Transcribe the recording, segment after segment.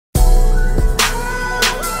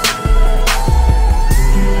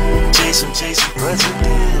some chasing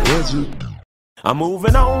president. I'm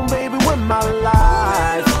moving on, baby, with my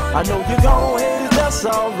life. I know you're gon' hate it, that's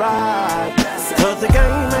alright. Cause the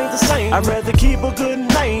game ain't the same. I'd rather keep a good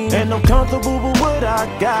name, and I'm comfortable with what I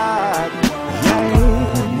got. Yeah,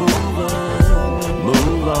 move on,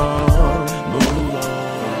 move on, move on,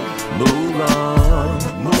 move on,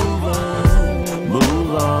 move on,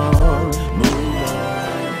 move on, move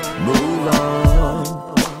on, move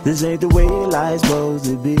on. This ain't the way life's supposed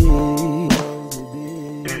to be.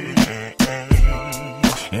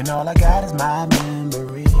 And all I got is my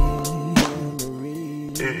memory.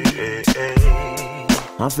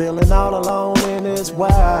 I'm feeling all alone in this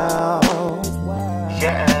world.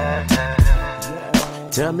 Yeah.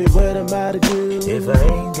 Tell me what am I to do if I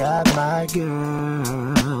ain't got my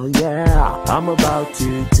girl? Yeah. I'm about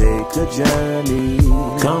to take a journey.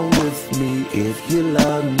 Come with me if you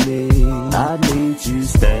love me. I need you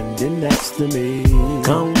standing next to me.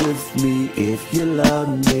 Come with me if you love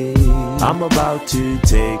me. I'm about to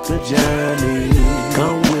take a journey.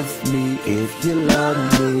 Come with me if you love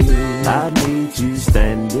me. I need you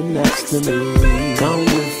standing next to me. Come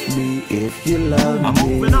with me if you love me. I'm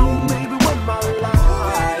moving on, baby, with my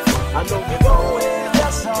life. I know you're going,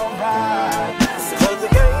 that's alright. Cause the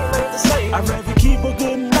game ain't the same. I'd rather keep a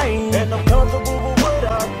good name, and I'm comfortable with what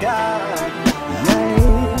I got. Yeah,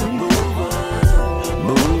 move on,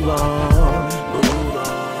 move on, move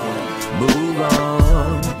on, move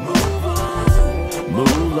on.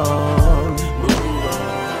 Move on, move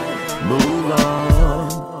on, move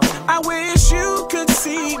on. I wish you could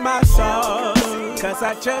see my thoughts, cause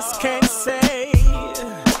I just can't say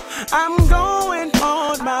I'm going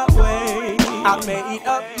on my way. I made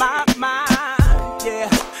up my mind, yeah.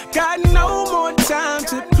 Got no more time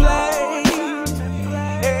to play,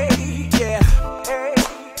 hey, yeah.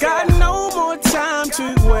 Got no more time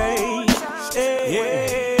to waste, hey.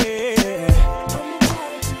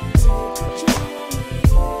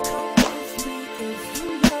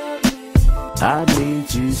 I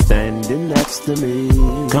need you standing next to me.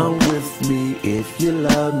 Come with me if you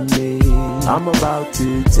love me. I'm about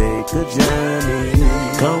to take a journey.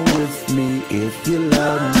 Come with me if you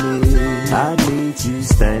love me. I need you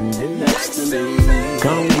standing next to me.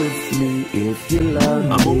 Come with me if you love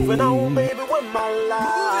me. I'm moving on, baby, with my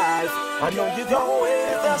life. I know you're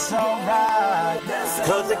going, that's alright.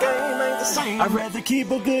 Cause the game ain't the same. I'd rather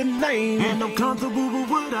keep a good name, and I'm comfortable with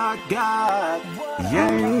what I got.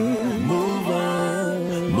 Yeah, move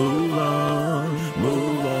on, move on,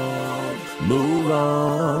 move on, move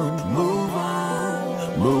on, move on,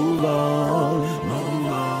 move on, move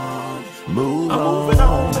on, move on. I'm moving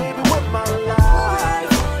on, baby, with my life.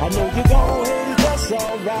 I know you're gon' hit it, that's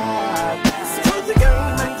alright. Cause the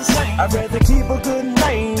game ain't the same. I'd rather keep a good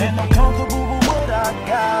name, and I'm